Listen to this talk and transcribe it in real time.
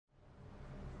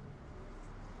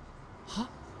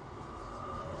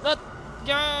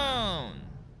ギャーン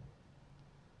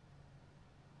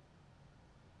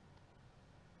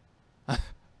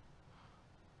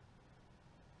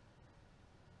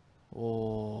お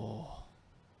お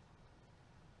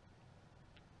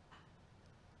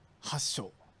8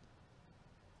章。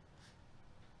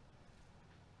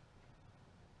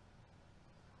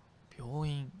病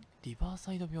院、リバー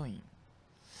サイド病院。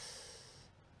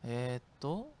こ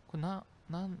れ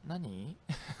何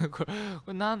こ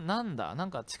れなんだ、な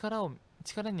んか力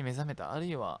に目覚めた、ある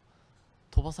いは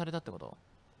飛ばされたってこと？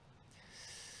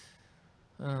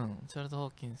うん、チャールズ・ホ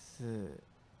ーキンス。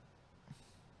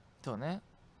そうね。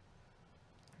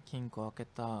金庫を開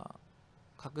けた、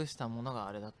隠したものが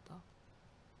あれだった。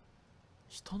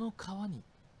人の皮に、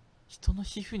人の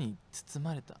皮膚に包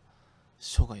まれた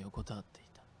書が横たわってい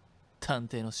た。探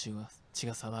偵の血が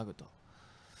騒ぐと、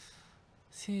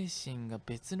精神が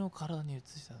別の体に移し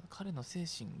出された。彼の精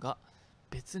神が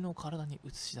別の体に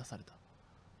映し出された。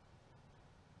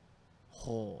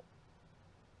ほ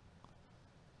う。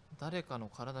誰かの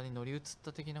体に乗り移っ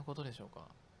た的なことでしょうか。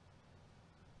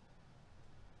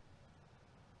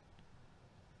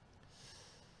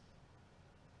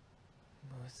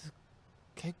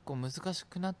結構難し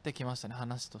くなってきましたね、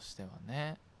話としては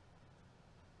ね。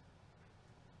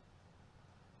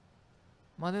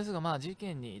まあですが、まあ事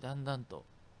件にだんだんと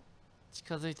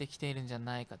近づいてきているんじゃ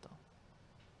ないかと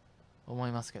思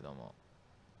いますけども、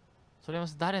それも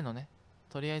誰のね、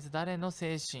とりあえず誰の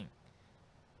精神、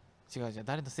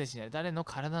誰の精神じゃない、誰の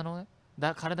体のね、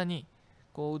体に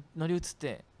こう乗り移っ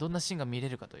てどんなシーンが見れ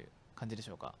るかという感じでし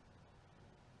ょうか。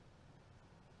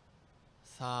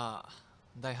さあ、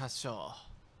第8章、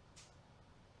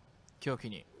狂気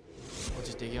に落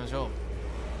ちていきましょう。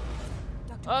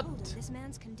あっ、コ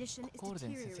ールデ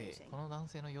ン先生、この男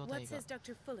性の容体が。先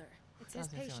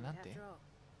生はなんて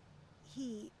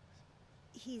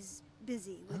？He's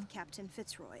busy with Captain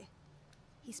Fitzroy.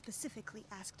 He specifically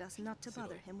asked us not to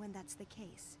bother him when that's the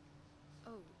case.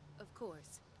 Oh, of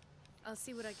course. I'll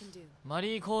see what I can do. マ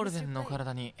リー・コールデンの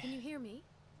体に Can you hear me?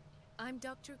 I'm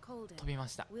Dr. Colden. 飛びま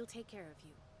した。 We'll take care of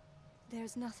you.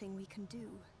 There's nothing we can do.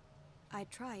 I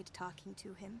tried talking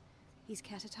to him. He's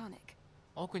catatonic.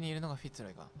 奥にいるのがフィッツロ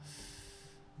イか。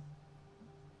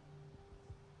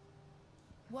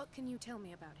What can you tell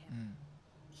me about him?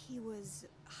 He was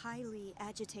highly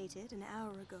agitated an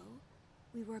hour ago.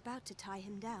 We were about to tie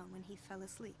him down when he fell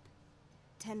asleep.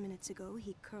 10 minutes ago,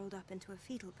 he curled up into a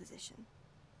fetal position.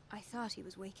 I thought he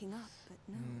was waking up, but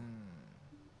no.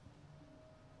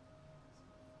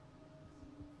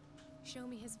 Show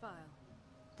me his file.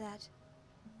 That's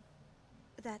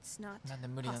not なんで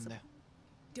無理なんだよ。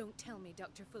 Don't tell me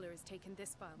Dr. Fuller has taken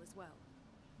this file as well.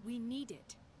 We need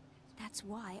it. That's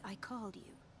why I called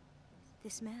you.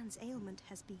 This man's ailment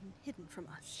has been hidden from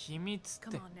us. 秘密っ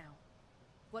て。 Come on now.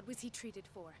 What was he treated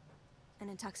for? An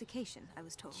intoxication, I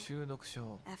was told. 中毒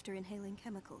症。 After inhaling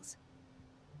chemicals.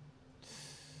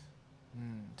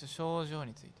 症状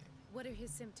について。 What are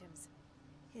his symptoms?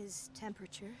 His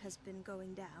temperature has been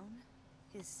going down.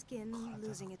 His skin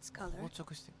losing its color. 硬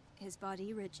直してる。 His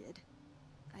body rigid.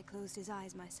 I closed his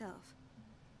eyes myself.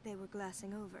 They were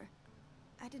glassing over.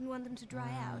 I didn't want them to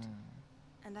dry out,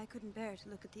 and I couldn't bear to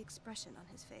look at the expression on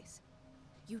his face.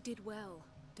 You did well.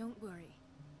 Don't worry.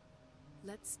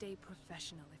 Let's stay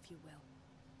professional, if you will.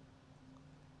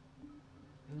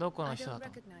 どこの I 人 don't だ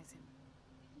と？ recognize him.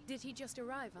 Did he just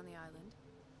arrive on the island?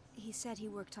 He said he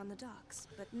worked on the docks,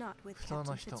 but not with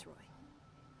Captain Fitzroy.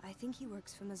 I think he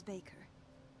works for Ms. Baker.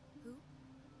 Who?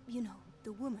 You know,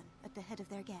 the woman at the head of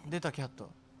their gang. 出たキャット。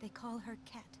 They call her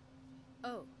Cat.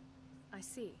 Oh, I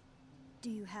see. Do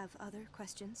you have other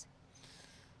questions?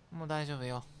 もう大丈夫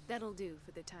よ。 That'll do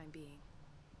for the time being.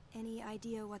 Any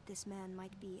idea what this man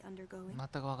might be undergoing? 全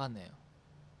くわかんねえよ。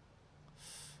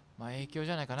まあ影響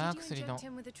じゃないかな、 Did you 薬の。 inject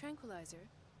him with a tranquilizer?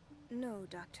 No,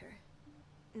 Doctor.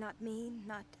 Not me,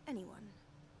 not anyone.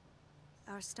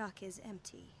 Our stock is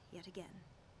empty yet again.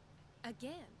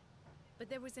 Again? But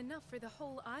there was enough for the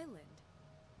whole island.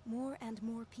 More and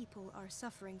more people are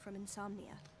suffering from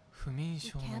insomnia. 不眠 We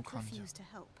症の can't 患者。 refuse to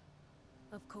help.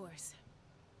 Of course.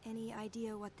 Any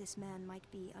idea what this man might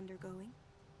be undergoing?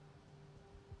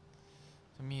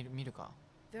 見るか。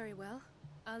 Very well.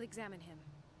 I'll examine him.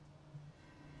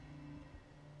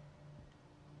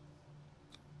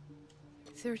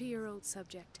 "30-year-old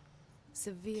subject.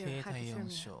 Severe 低体温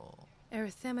hypothermia. 症。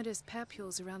 Erythematous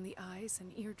papules around the eyes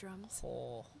and eardrums.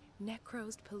 ほう。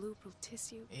 Necrosed palpebral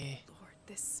tissue. え Lord,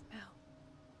 this smell.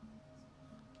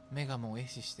 目がもう壊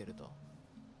死してると。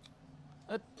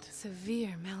うっ。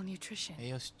 Severe malnutrition. 栄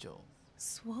養失調。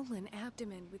 Swollen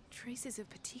abdomen with traces of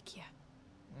petechia.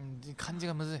 漢字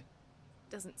がむずい。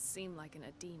 Doesn't seem like an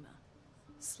edema.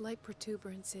 Slight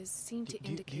protuberances seem to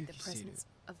indicate the presence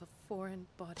of a foreign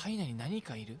body. 体内に何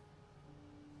かいる？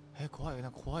怖い、な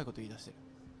んか怖いこと言い出してる。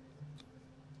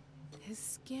His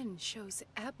skin shows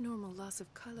abnormal loss of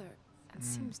color and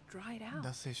seems dried out.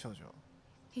 脱水症状。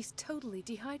He's totally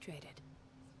dehydrated.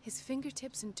 His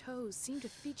fingertips and toes seem to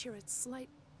feature a slight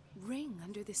ring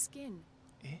under the skin.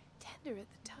 Tender at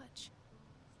the touch.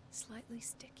 Slightly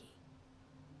sticky.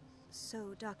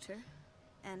 So, Doctor,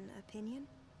 an opinion?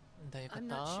 I'm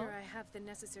not sure I have the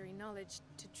necessary knowledge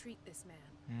to treat this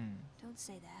man. Don't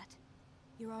say that.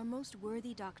 You're our most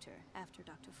worthy doctor after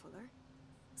Dr. Fuller.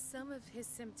 Some of his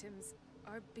symptoms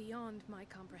are beyond my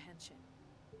comprehension.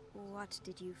 What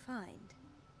did you find?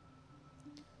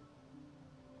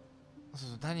 そう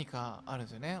そう、何かあるんで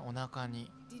すよね、お腹に。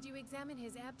Did you examine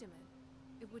his abdomen?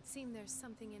 It would seem there's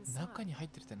something inside. 中に入っ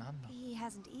てるって何なの？ He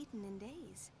hasn't eaten in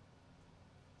days.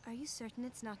 Are you certain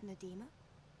it's not an edema?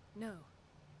 No.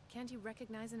 Can't you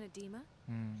recognize an edema?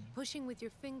 Pushing with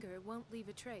your finger won't leave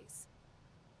a trace.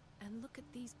 And look at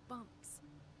these bumps.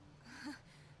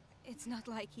 It's not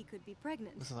like he could be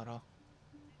pregnant. 嘘だろ。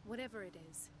Whatever it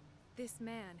is, this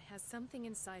man has something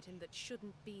inside him that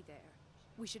shouldn't be there.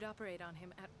 We should operate on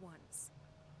him at once.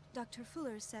 Dr.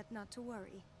 Fuller said not to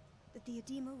worry, that the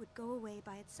edema would go away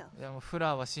by itself. いやもうフ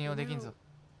ラーは信用できんぞ。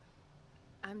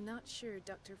I'm not sure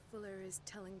Dr. Fuller is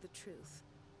telling the truth.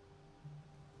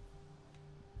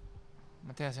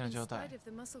 手足の In 状態。 spite of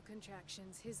the muscle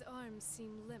contractions, his arms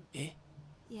seem limp.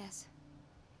 Yes.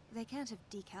 They can't have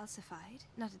decalcified,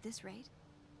 not at this rate.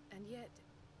 And yet,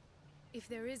 if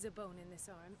there is a bone in this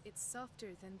arm, it's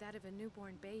softer than that of a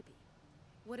newborn baby.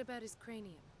 What about his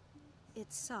cranium?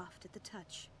 It's soft at the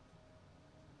touch.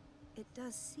 It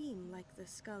does seem like the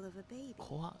skull of a baby.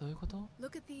 怖っ、どういうこと？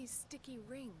 Look at these sticky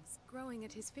rings growing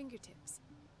at his fingertips.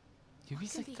 指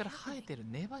先から生えてる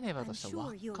ネバネバ I'm とした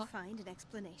輪 sure you'll っか。 find an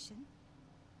explanation.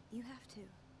 You have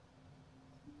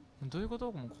to. どういうこ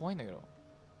と？もう怖いんだけど。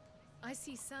 I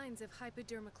see signs of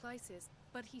hypodermoclysis,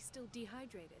 but he's still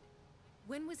dehydrated.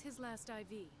 When was his last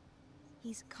IV?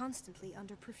 He's constantly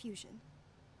under perfusion.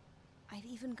 I've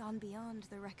even gone beyond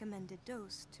the recommended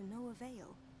dose to no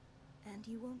avail. And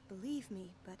you won't believe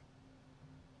me, but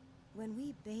when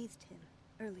we bathed him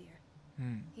earlier,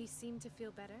 He seemed to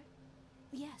feel better?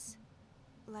 yes,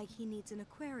 like he needs an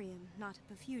aquarium, not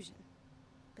a perfusion.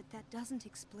 But that doesn't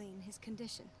explain his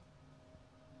condition.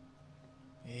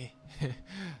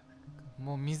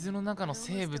 もう水の中の I almost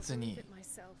生 don't 物 believe に it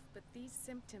myself, but these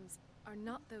symptoms are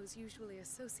not those usually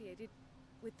associated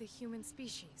with the human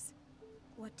species.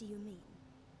 What do you mean?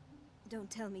 Don't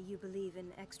tell me you believe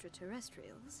in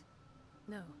extraterrestrials.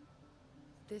 No.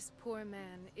 This poor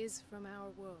man is from our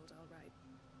world, all right.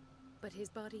 But his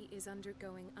body is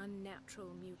undergoing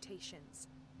unnatural mutations.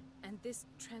 And this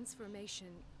transformation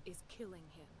is killing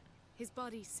him. His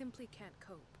body simply can't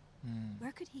cope.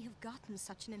 Where could he have gotten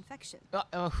such an infection?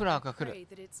 あ、フラーが来る。 Pray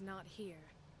that it's not here.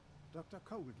 Dr.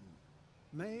 Colden,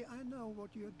 may I know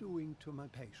what you're doing to my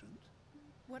patient?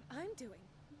 What I'm doing?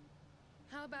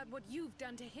 How about what you've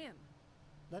done to him?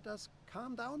 Let us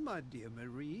calm down, my dear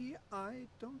Marie. I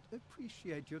don't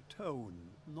appreciate your tone,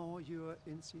 nor your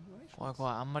insinuations. 怖い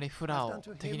怖い、あんまりフラー I've を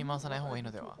done to 敵に him 回さない方 what がい I いの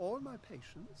do で to は。 all my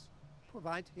patients.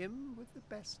 Provide him with the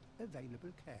best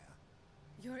available care.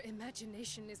 Your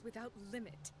imagination is without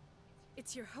limit.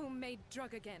 It's your homemade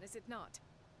drug again, is it not?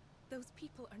 Those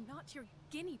people are not your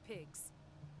guinea pigs.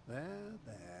 There,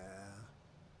 there.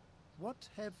 What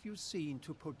have you seen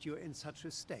to put you in such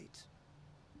a state?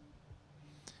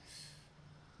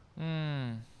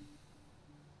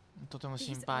 とても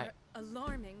These 心配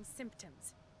are。alarming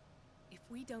symptoms. If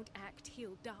we don't act,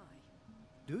 he'll die.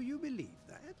 Do you believe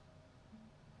that?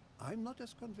 I'm not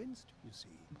as convinced, you see.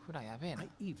 フラーやべえな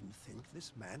I。even think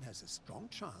this man has a strong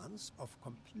chance of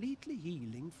completely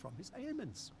healing from his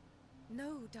ailments.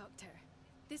 No, doctor.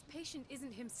 This patient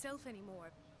isn't himself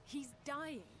anymore. He's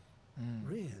dying.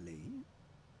 Really?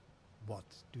 What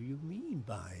do you mean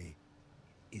by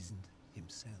isn't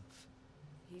himself?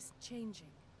 He's changing.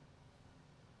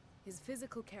 His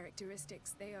physical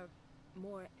characteristics, they are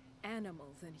more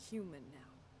animal than human now.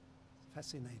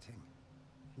 Fascinating.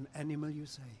 An animal, you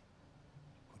say?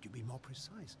 Could you be more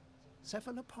precise?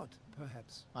 Cephalopod,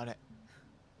 perhaps? あれ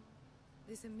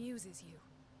This amuses you.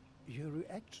 Your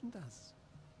reaction does.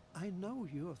 I know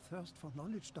your thirst for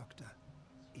knowledge, Doctor.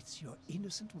 It's your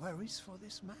innocent worries for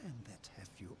this man that have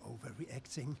you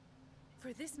overreacting.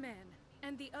 For this man,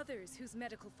 and the others whose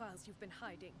medical files you've been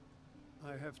hiding.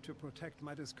 I have to protect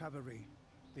my discovery.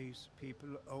 These people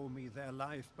owe me their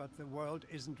life, but the world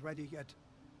isn't ready yet.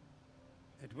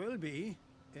 It will be,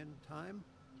 in time.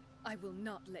 I will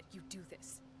not let you do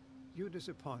this. You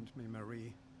disappoint me,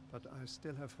 Marie. But I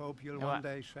still have hope you'll やばい。 one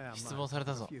day share 失 my 望され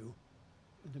たぞ。 point of view.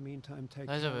 In the meantime, take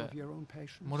大丈 care 夫 of your own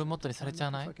patients. モルモットにされ Try ちゃ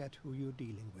わ not ない to forget who you're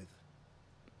dealing with.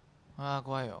 ああ、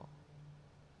怖いよ。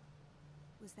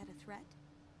 Was that a threat?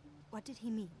 What did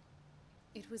he mean?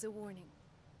 It was a warning.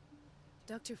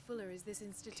 Dr. Fuller is this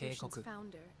institution's 警告。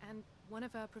 founder and one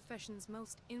of our profession's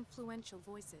most influential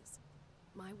voices.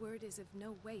 My word is of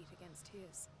no weight against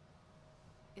his.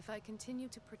 If I continue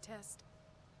to protest,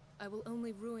 I will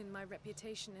only ruin my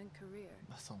reputation and career.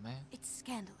 まあそうね。 It's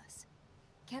scandalous.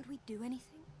 Can't we do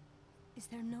anything? Is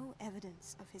there no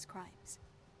evidence of his crimes?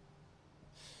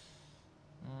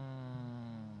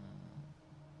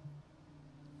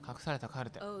 隠されたカル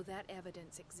テ。 Oh, that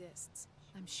evidence exists.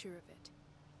 I'm sure of it.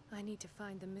 I need to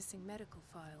find the missing medical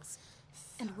files.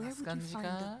 And where 探す would 感 you じ find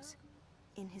か those?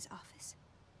 In his office.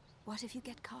 What if you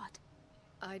get caught?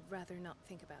 I'd rather not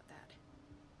think about that.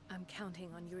 I'm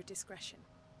counting on your discretion.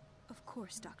 Of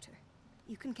course, Doctor.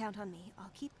 You can count on me.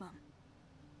 I'll keep Mum.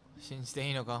 信じて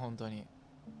いいのか本当に。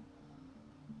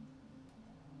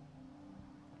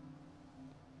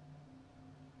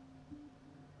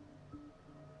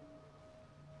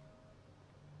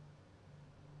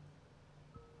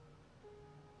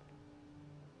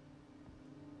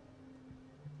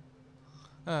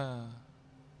うん。あ、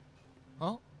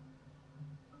は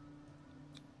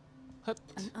っ。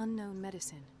 An unknown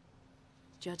medicine.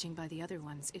 Judging by the other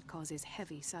ones, it causes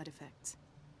heavy side effects.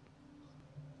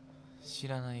 知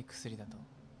らない薬だと。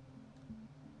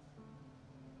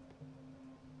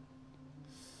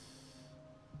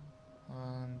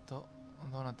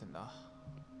どうなってんだ。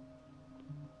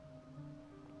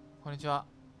こんにちは。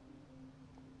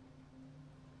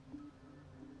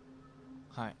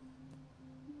はい。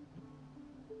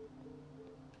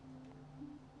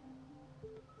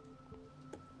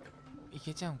い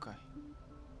けちゃうんかい。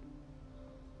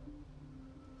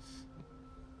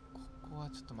ここは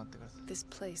ちょっと待ってください。 This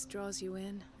place draws you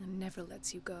in and never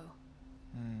lets you go.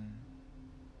 うん。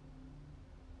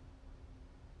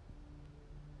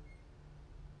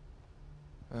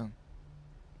うん。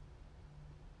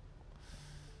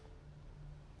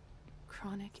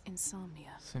 Chronic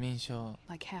insomnia, 不眠症。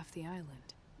 like half the island.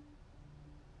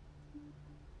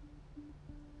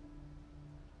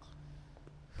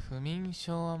 不眠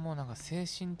症はもうなんか精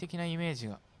神的なイメージ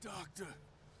が。 Doctor,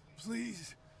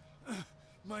 please.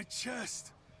 My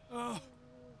chest. Oh.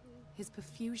 His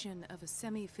perfusion of a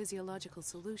semi-physiological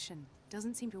solution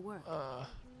doesn't seem to work. ああ。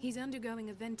 He's undergoing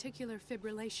a ventricular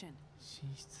fibrillation.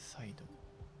 寝室サイド。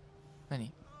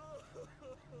何？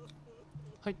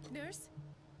はい。 Nurse?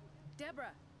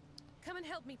 Deborah, come and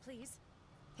help me, please.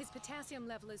 His potassium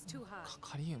level is too high.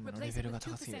 カリウムのレ Replace ベ it ル with が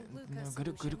高すぎる。 2% グ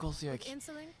ル glucose コー solution ス溶 with 液。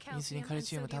 insulin, インスリン、 calcium, カル and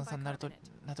シウム、炭 sodium 酸、ナト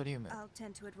bicarbonate. リウム。 I'll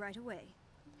tend to it right away.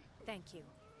 Thank you.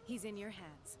 He's in your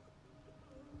hands.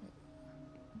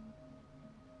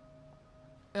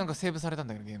 なんかセーブされたん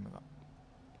だけどゲームが。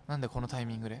なんでこのタイ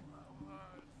ミングで？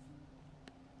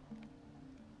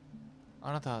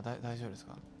あなたは大丈夫です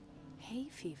か？ Hay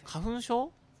fever. 花粉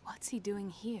症？ What's he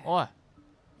doing here? おい。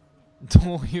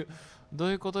ど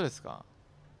ういうことですか？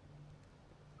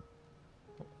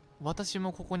私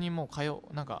もここにも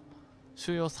うなんか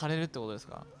収容されるってことです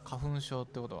か？花粉症っ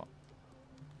てことは。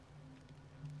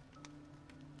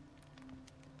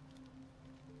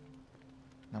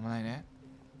なんもないね。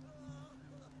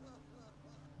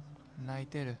泣い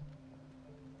てる。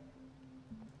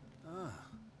 Ah,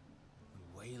 the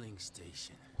whaling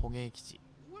station. 捕鯨基地。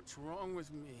 What's wrong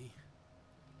with me?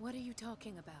 What are you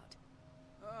talking about?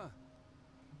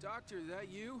 Doctor, that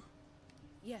you?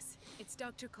 Yes, it's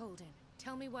Dr. Colden.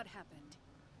 Tell me what happened.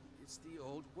 It's the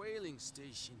old whaling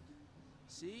station.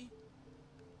 See?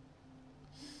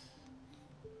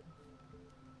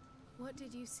 What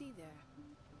did you see there?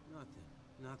 Nothing.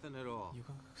 Nothing at all.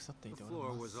 床が腐ってい The て floor 俺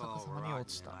は was 逆 all さまに rotten 落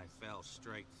ち and た。 I fell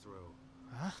straight through.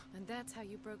 あ、 And that's how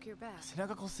you broke your back. 背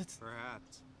中骨折。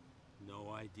 Perhaps.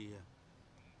 No idea.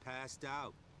 Passed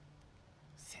out.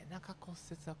 背中骨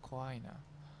折は怖いな。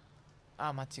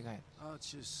あ、間違え I'll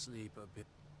just sleep a bit.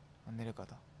 た。寝るか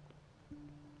と。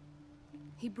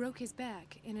 He broke his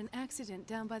back in an accident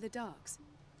down by the docks.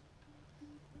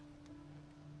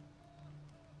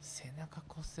 背中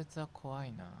骨折は怖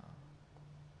いな。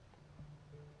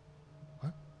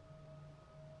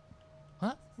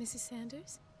Mrs.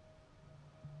 Sanders?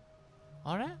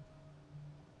 あれ？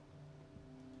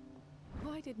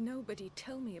 Why did nobody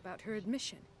tell me about her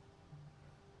admission?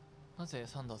 なぜ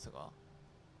サンダースが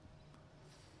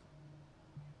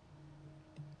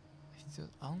必要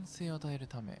安静を与える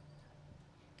ため。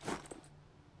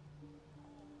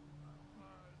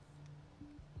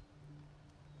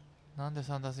なんで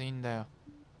サンダースいいんだよ。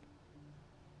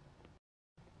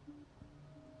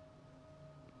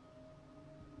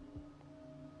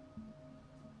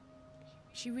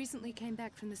She recently came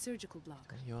back from the surgical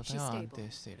block. 容 She's 体は安 stable. 定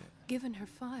している。 Given her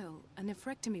file, a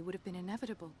nephrectomy would have been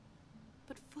inevitable.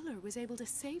 But Fuller was able to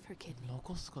save her kidney.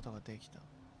 残すことができた。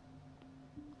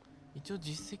一応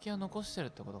実績は残してるっ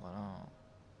てことかな。ま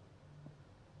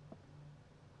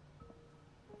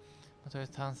あ、とりあえ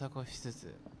ず探索をしつ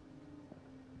つ。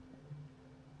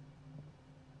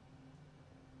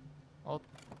お、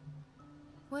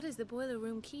 What is the boiler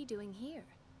room key doing here?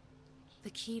 The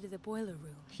key to the boiler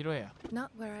room. 拾えや。 Not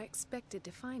where I expected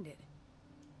to find it.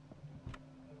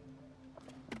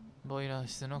 ボイラー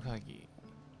室の鍵。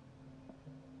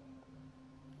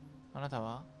あなた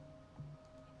は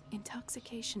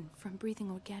Intoxication from breathing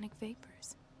organic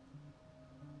vapors.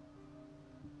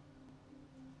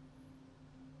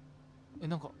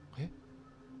 なんか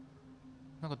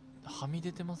なんかはみ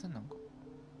出てません？なんか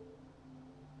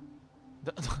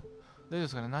大丈夫で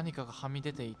すかね。何かがはみ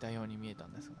出ていたように見えた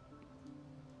んですが。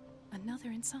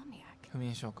 Another insomniac. 不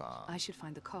眠症か。 I should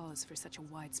find the cause for such a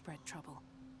widespread trouble.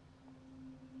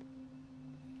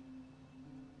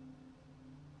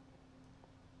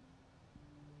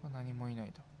 何もいな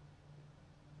いと。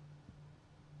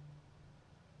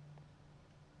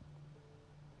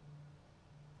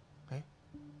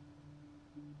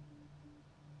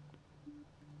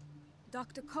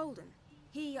Dr. Colden,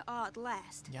 here you are at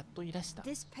last. やっといらした。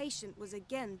 This patient was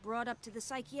again brought up to the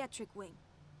psychiatric wing.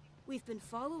 We've been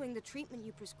following the treatment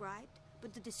you prescribed,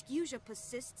 but the dysgeusia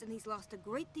persists and he's lost a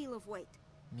great deal of weight.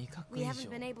 味覚 We 異 haven't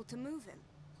常。 been able to move him.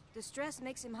 The stress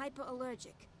makes him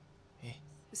hyperallergic.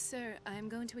 Sir, I am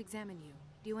going to examine you.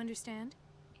 Do you understand?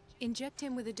 Inject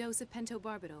him with a dose of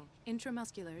pentobarbital,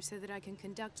 intramuscular, so that I can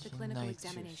conduct the clinical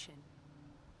examination.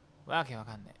 わけわ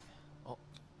かんねえ。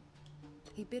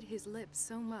 He bit his lips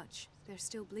so much, they're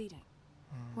still bleeding.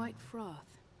 White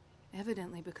froth,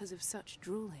 evidently because of such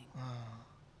drooling.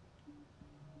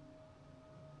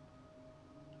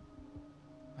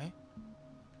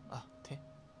 あ、手。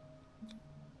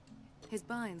 His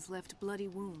binds left bloody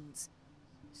wounds.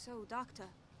 So, Doctor,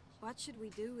 what should we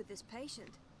do with this patient?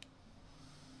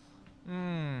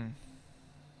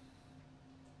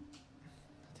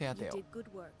 手当て You よ。 did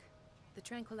good work. The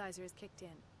tranquilizer is kicked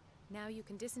in. Now you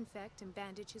can disinfect and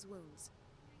bandage his wounds.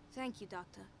 Thank you,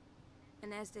 Doctor.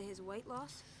 And as to his weight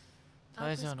loss? I'll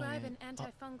大事なの prescribe に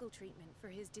an。antifungal treatment for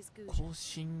his dysgeusia. 更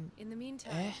新。 In the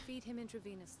meantime, Eh? feed him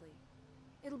intravenously.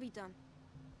 It'll be done.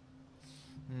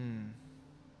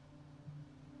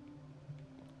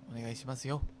 お願いします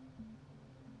よ。